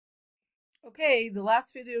Okay, the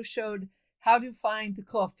last video showed how to find the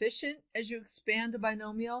coefficient as you expand a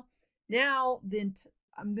binomial. Now, then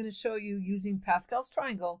I'm going to show you using Pascal's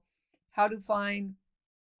triangle how to find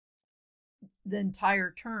the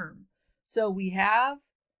entire term. So we have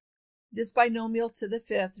this binomial to the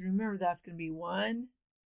fifth. Remember, that's going to be 1,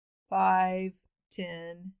 5,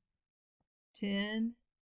 10, 10,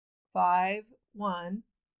 5, 1.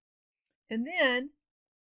 And then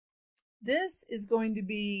this is going to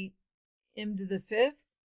be m to the fifth,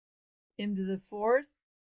 m to the fourth,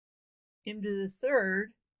 m to the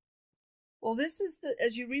third. Well, this is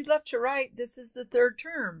as you read left to right, this is the third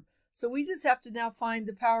term. So we just have to now find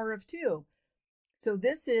the power of 2. So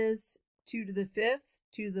this is 2 to the fifth,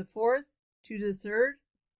 2 to the fourth, 2 to the third,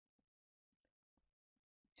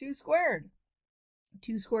 2 squared.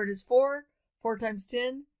 2 squared is 4, 4 times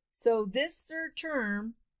 10. So this third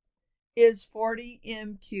term is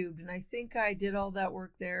 40m cubed. And I think I did all that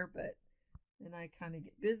work there, but then I kind of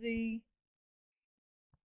get busy.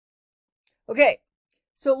 Okay,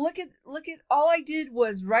 so look at all I did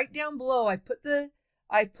was right down below I put the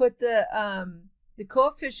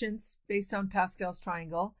coefficients based on Pascal's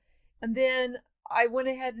triangle, and then I went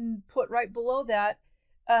ahead and put right below that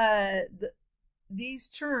these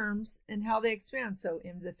terms and how they expand. So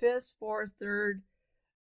m to the fifth, fourth, third,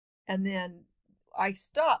 and then I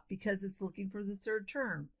stopped because it's looking for the third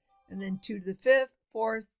term, and then 2 to the fifth,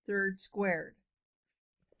 fourth, third squared.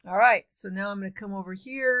 All right, so now I'm going to come over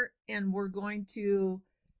here and we're going to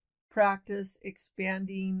practice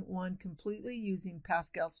expanding one completely using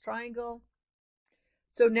Pascal's triangle.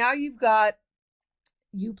 So now you've got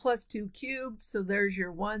u plus 2 cubed, so there's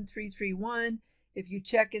your 1331. If you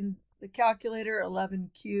check in the calculator, 11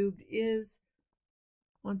 cubed is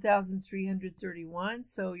 1331,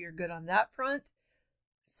 so you're good on that front.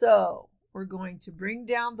 So we're going to bring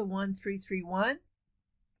down the 1331,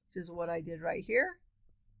 which is what I did right here.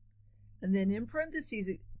 And then in parentheses,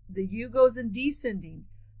 the u goes in descending.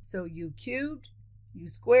 So u cubed, u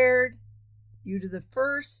squared, u to the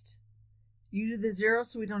first, u to the 0,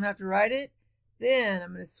 so we don't have to write it. Then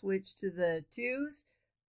I'm going to switch to the 2's.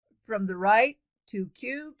 From the right, 2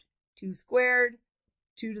 cubed, 2 squared,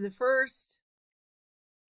 2 to the first,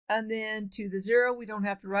 and then 2 to the 0, we don't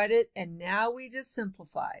have to write it. And now we just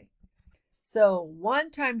simplify. So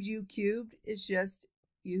 1 times u cubed is just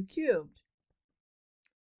u cubed.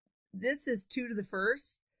 This is 2 to the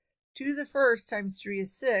first. 2 to the first times 3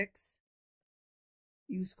 is 6,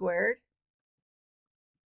 u squared.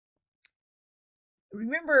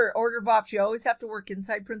 Remember, order of ops, you always have to work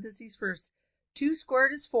inside parentheses first. 2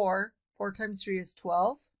 squared is 4. 4 times 3 is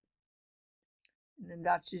 12. And then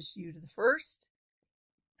that's just u to the first.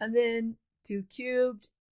 And then 2 cubed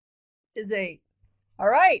is 8. All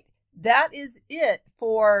right, that is it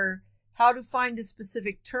for how to find a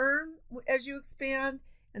specific term as you expand,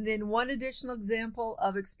 and then one additional example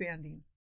of expanding.